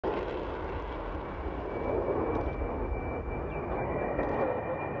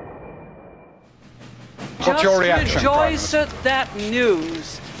What's your reaction, rejoice at that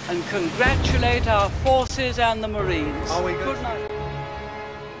news and congratulate our forces and the Marines. Are we good? Good night.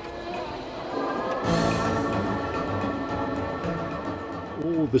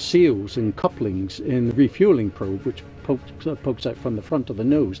 All the seals and couplings in the refueling probe, which pokes out from the front of the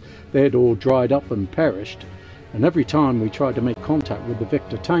nose, they had all dried up and perished. And every time we tried to make contact with the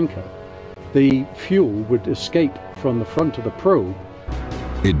Victor tanker, the fuel would escape from the front of the probe.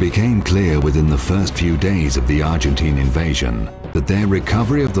 It became clear within the first few days of the Argentine invasion that their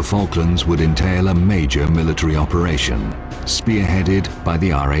recovery of the Falklands would entail a major military operation, spearheaded by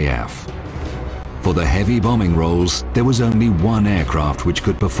the RAF. For the heavy bombing roles, there was only one aircraft which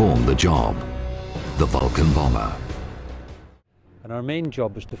could perform the job: the Vulcan bomber. And our main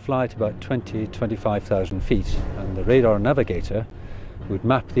job was to fly at about 25,000 feet, and the radar navigator would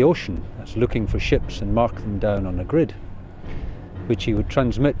map the ocean, that's looking for ships, and mark them down on a grid, which he would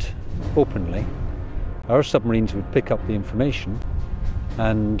transmit openly. Our submarines would pick up the information,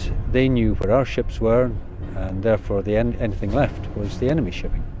 and they knew where our ships were, and therefore anything left was the enemy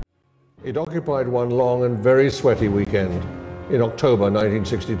shipping. It occupied one long and very sweaty weekend in October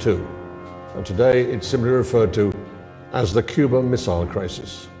 1962, and today it's simply referred to as the Cuban Missile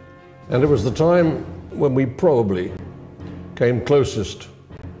Crisis. And it was the time when we probably came closest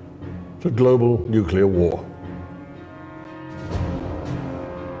to global nuclear war.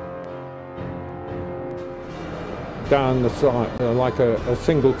 Down the side, like a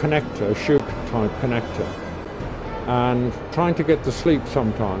single connector, a shoe-type connector. And trying to get to sleep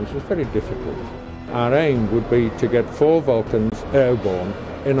sometimes was very difficult. Our aim would be to get 4 Vulcans airborne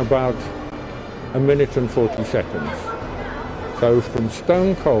in about 1 minute and 40 seconds. So from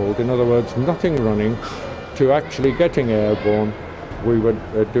stone cold, in other words, nothing running, to actually getting airborne, we would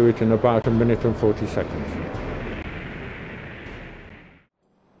do it in about 1 minute and 40 seconds.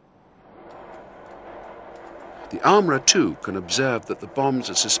 The armourer too can observe that the bombs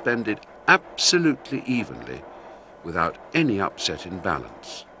are suspended absolutely evenly, without any upset in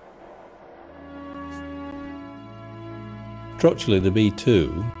balance. Structurally, the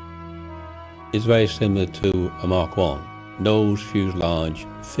B.2 is very similar to a Mark I. Nose, fuselage,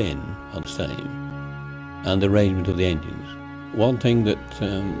 fin are the same, and the arrangement of the engines. One thing that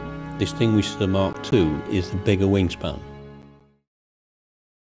distinguishes the Mark II is the bigger wingspan.